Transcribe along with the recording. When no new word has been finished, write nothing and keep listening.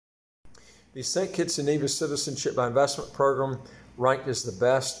The St. Kitts and Nevis Citizenship by Investment Program ranked as the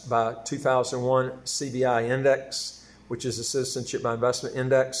best by 2001 CBI Index, which is a Citizenship by Investment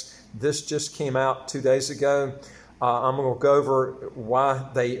Index. This just came out 2 days ago. I'm going to go over why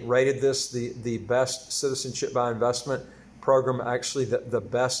they rated this the best Citizenship by Investment program, actually the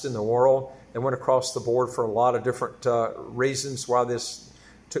best in the world. They went across the board for a lot of different reasons why this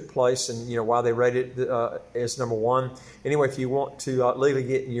took place and why they rated it as number one. Anyway, if you want to legally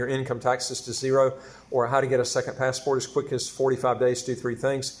get your income taxes to zero, or how to get a second passport as quick as 45 days, do 3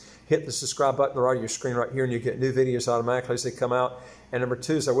 things. Hit the subscribe button right on your screen right here, and you get new videos automatically as they come out. And number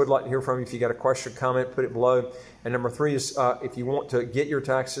 2 is I would like to hear from you. If you got a question or comment, put it below. And number 3 is if you want to get your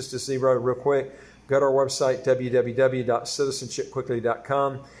taxes to zero real quick, go to our website,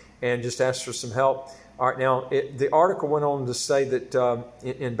 www.citizenshipquickly.com, and just ask for some help. All right, now, the article went on to say that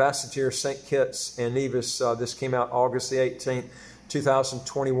in Basseterre, St. Kitts and Nevis, this came out August the 18th,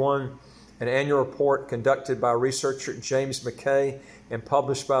 2021, an annual report conducted by researcher James McKay and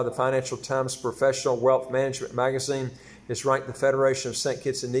published by the Financial Times Professional Wealth Management magazine has ranked the Federation of St.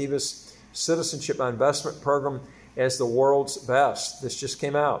 Kitts and Nevis Citizenship by Investment Program as the world's best. This just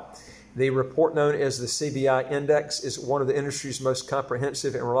came out. The report, known as the CBI Index, is one of the industry's most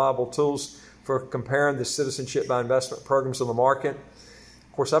comprehensive and reliable tools for comparing the Citizenship by Investment programs on the market.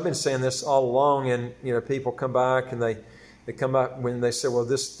 Of course, I've been saying this all along, and people come back and they come back when they say, well,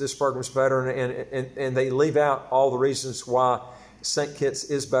 this program's better, and they leave out all the reasons why St. Kitts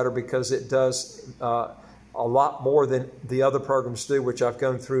is better, because it does a lot more than the other programs do, which I've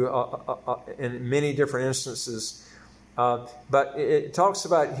gone through in many different instances. But it talks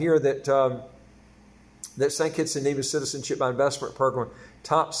about here that St. Kitts and Nevis Citizenship by Investment Program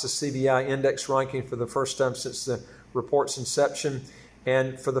tops the CBI Index ranking for the first time since the report's inception.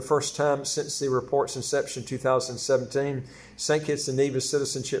 And for the first time since the report's inception, 2017, St. Kitts and Nevis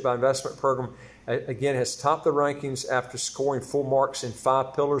Citizenship by Investment Program, again, has topped the rankings after scoring full marks in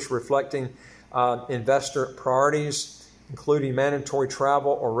 5 pillars reflecting investor priorities, including mandatory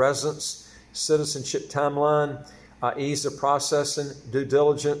travel or residence, citizenship timeline, ease of processing, due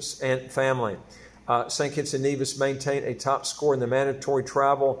diligence, and family. St. Kitts and Nevis maintain a top score in the mandatory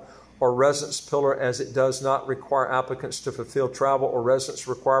travel or residence pillar, as it does not require applicants to fulfill travel or residence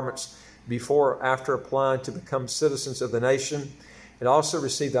requirements before or after applying to become citizens of the nation. It also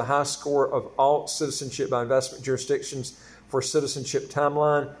received the high score of all citizenship by investment jurisdictions for citizenship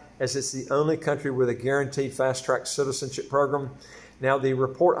timeline, as it's the only country with a guaranteed fast-track citizenship program. Now, the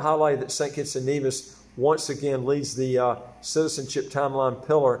report highlighted that St. Kitts and Nevis once again leads the citizenship timeline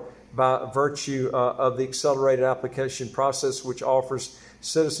pillar by virtue of the accelerated application process, which offers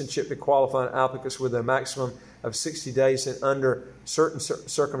citizenship to qualifying applicants with a maximum of 60 days and under certain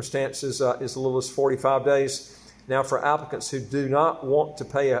circumstances as little as 45 days. Now, for applicants who do not want to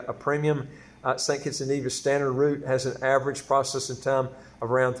pay a premium, St. Kitts and Nevis standard route has an average processing time of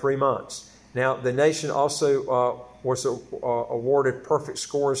around 3 months. Now, the nation also was awarded perfect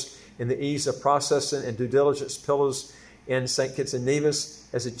scores in the ease of processing and due diligence pillars, and St. Kitts and Nevis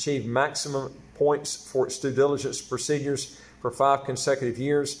has achieved maximum points for its due diligence procedures for 5 consecutive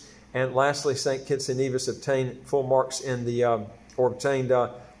years. And lastly, St. Kitts and Nevis obtained full marks in the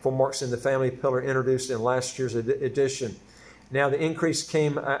full marks in the family pillar introduced in last year's edition. Now, the increase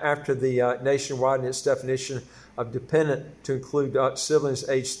came after the nation widened its definition of dependent to include siblings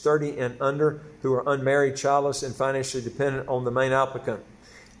aged 30 and under who are unmarried, childless, and financially dependent on the main applicant.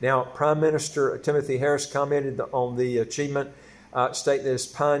 Now, Prime Minister Timothy Harris commented on the achievement, stating that as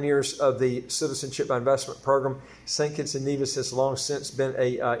pioneers of the Citizenship by Investment Program, St. Kitts and Nevis has long since been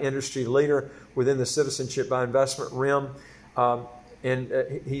an industry leader within the Citizenship by Investment realm.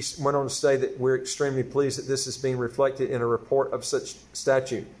 He went on to say that we're extremely pleased that this is being reflected in a report of such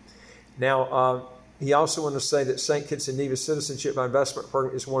statute. Now, he also wanted to say that St. Kitts and Nevis Citizenship by Investment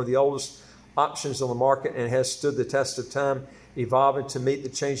Program is one of the oldest options on the market and has stood the test of time, evolving to meet the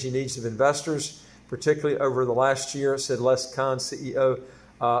changing needs of investors, particularly over the last year, said Les Khan, CEO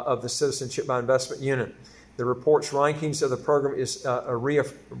of the Citizenship by Investment Unit. The report's rankings of the program is a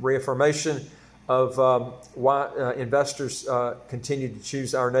reaffirmation of why investors continue to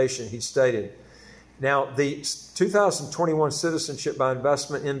choose our nation, he stated. Now, the 2021 Citizenship by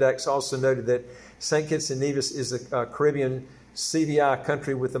Investment Index also noted that St. Kitts and Nevis is a Caribbean CBI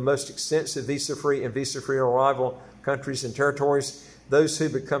country with the most extensive visa-free and visa-free arrival countries and territories. Those who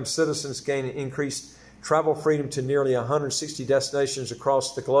become citizens gain an increased travel freedom to nearly 160 destinations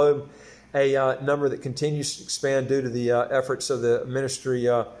across the globe, a number that continues to expand due to the efforts of the ministry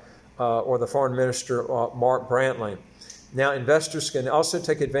or the foreign minister, Mark Brantley. Now, investors can also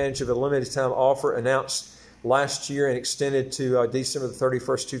take advantage of a limited time offer announced last year and extended to December the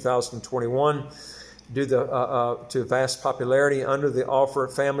 31st, 2021. Due to vast popularity under the offer,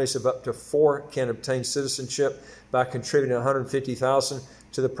 families of up to 4 can obtain citizenship by contributing $150,000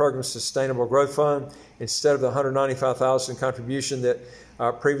 to the program's Sustainable Growth Fund instead of the $195,000 contribution that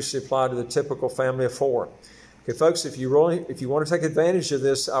previously applied to the typical family of 4. Okay, folks, if you want to take advantage of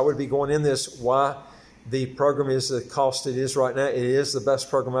this, I would be going in this why the program is the cost it is right now. It is the best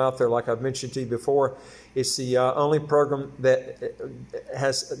program out there, like I've mentioned to you before. It's the only program that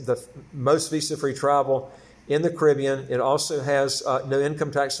has the most visa-free travel in the Caribbean. It also has no income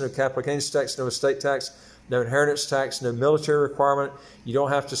tax, no capital gains tax, no estate tax, no inheritance tax, no military requirement. You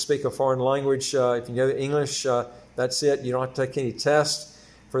don't have to speak a foreign language. If you know English, that's it. You don't have to take any tests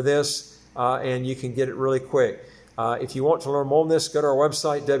for this, and you can get it really quick. If you want to learn more on this, go to our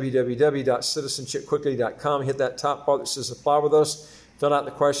website, www.citizenshipquickly.com. Hit that top bar that says Apply with us. Fill out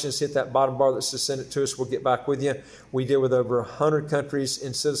the questions. Hit that bottom bar that says Send it to us. We'll get back with you. We deal with over 100 countries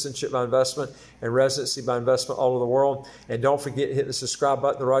in citizenship by investment and residency by investment all over the world. And don't forget to hit the subscribe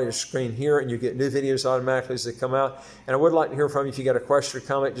button on the right of your screen here, and you get new videos automatically as they come out. And I would like to hear from you. If you got a question or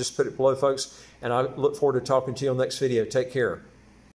comment, just put it below, folks. And I look forward to talking to you on the next video. Take care.